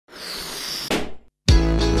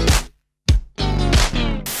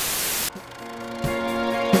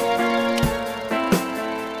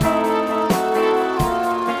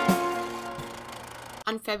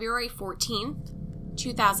February 14th,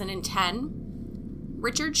 2010,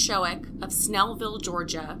 Richard Shoeck of Snellville,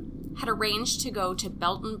 Georgia, had arranged to go to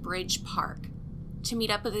Belton Bridge Park to meet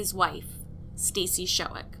up with his wife, Stacey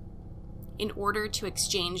Shoeck, in order to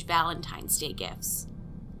exchange Valentine's Day gifts.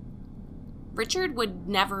 Richard would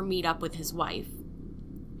never meet up with his wife,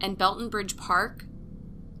 and Belton Bridge Park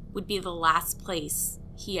would be the last place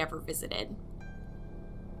he ever visited.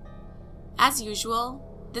 As usual,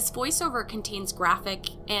 this voiceover contains graphic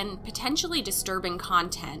and potentially disturbing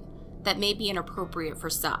content that may be inappropriate for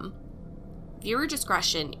some. Viewer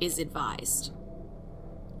discretion is advised.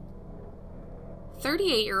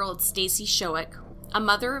 38-year-old Stacey Shoeck, a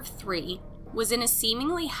mother of 3, was in a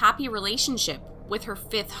seemingly happy relationship with her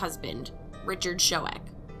 5th husband, Richard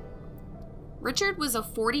Shoeck. Richard was a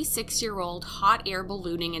 46-year-old hot air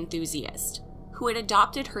ballooning enthusiast who had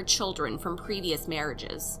adopted her children from previous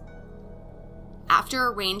marriages. After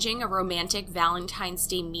arranging a romantic Valentine's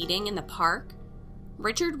Day meeting in the park,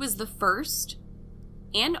 Richard was the first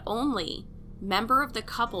and only member of the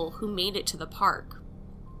couple who made it to the park.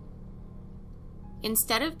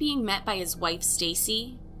 Instead of being met by his wife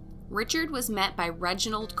Stacey, Richard was met by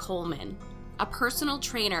Reginald Coleman, a personal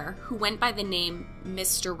trainer who went by the name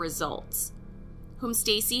Mr. Results, whom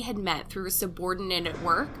Stacey had met through a subordinate at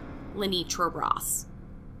work, Lenitra Ross.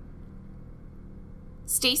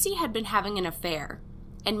 Stacey had been having an affair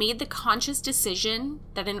and made the conscious decision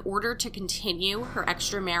that in order to continue her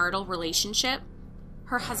extramarital relationship,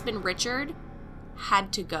 her husband Richard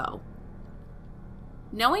had to go.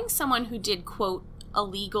 Knowing someone who did, quote,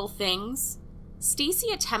 illegal things,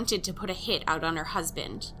 Stacey attempted to put a hit out on her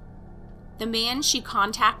husband. The man she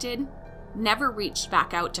contacted never reached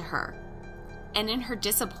back out to her, and in her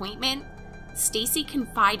disappointment, Stacey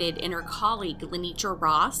confided in her colleague Lenitra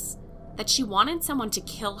Ross that she wanted someone to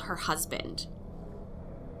kill her husband.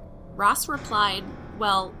 Ross replied,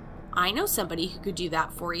 "Well, I know somebody who could do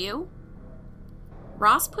that for you."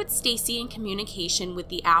 Ross put Stacey in communication with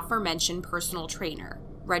the aforementioned personal trainer,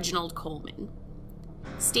 Reginald Coleman.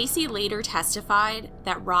 Stacey later testified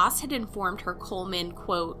that Ross had informed her Coleman,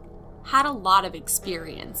 quote, had a lot of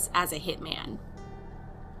experience as a hitman.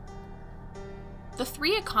 The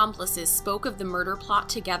 3 accomplices spoke of the murder plot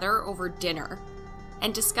together over dinner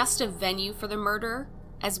and discussed a venue for the murder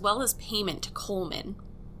as well as payment to Coleman.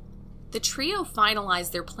 The trio finalized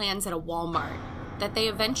their plans at a Walmart that they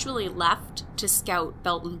eventually left to scout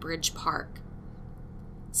Belton Bridge Park.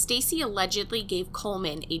 Stacey allegedly gave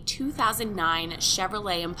Coleman a 2009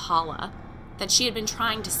 Chevrolet Impala that she had been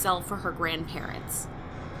trying to sell for her grandparents,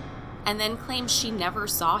 and then claimed she never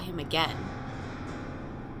saw him again.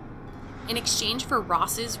 In exchange for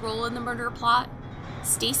Ross's role in the murder plot,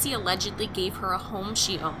 Stacey allegedly gave her a home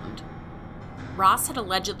she owned. Ross had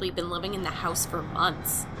allegedly been living in the house for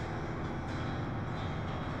months.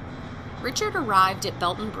 Richard arrived at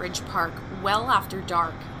Belton Bridge Park well after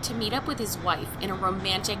dark to meet up with his wife in a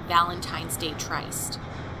romantic Valentine's Day tryst.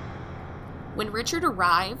 When Richard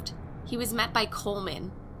arrived, he was met by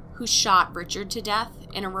Coleman, who shot Richard to death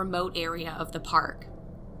in a remote area of the park.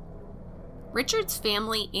 Richard's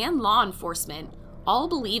family and law enforcement all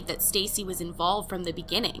believed that Stacey was involved from the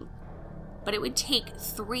beginning, but it would take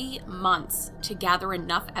 3 months to gather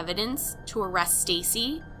enough evidence to arrest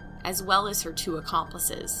Stacey as well as her 2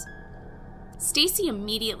 accomplices. Stacey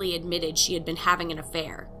immediately admitted she had been having an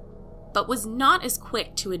affair, but was not as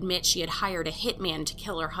quick to admit she had hired a hitman to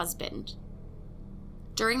kill her husband.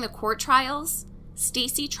 During the court trials,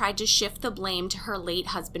 Stacey tried to shift the blame to her late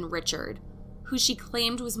husband Richard, who she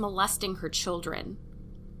claimed was molesting her children.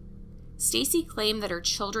 Stacey claimed that her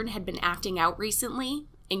children had been acting out recently,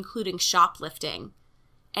 including shoplifting,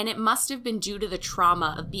 and it must have been due to the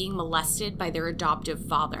trauma of being molested by their adoptive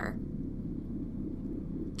father.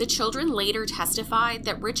 The children later testified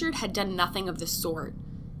that Richard had done nothing of the sort,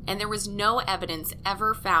 and there was no evidence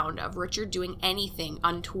ever found of Richard doing anything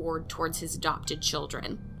untoward towards his adopted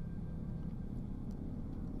children.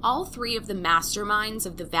 All 3 of the masterminds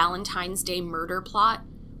of the Valentine's Day murder plot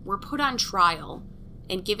were put on trial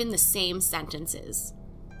and given the same sentences: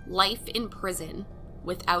 life in prison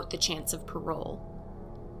without the chance of parole.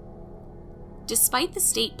 Despite the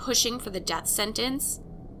state pushing for the death sentence,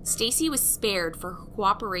 Stacey was spared for her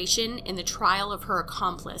cooperation in the trial of her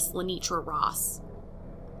accomplice, Lenitra Ross.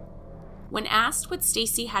 When asked what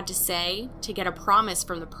Stacey had to say to get a promise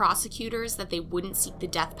from the prosecutors that they wouldn't seek the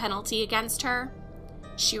death penalty against her,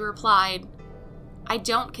 she replied, "I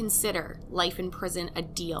don't consider life in prison a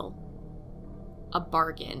deal, a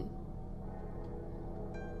bargain."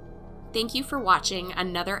 Thank you for watching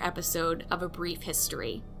another episode of A Brief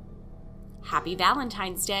History. Happy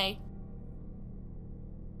Valentine's Day!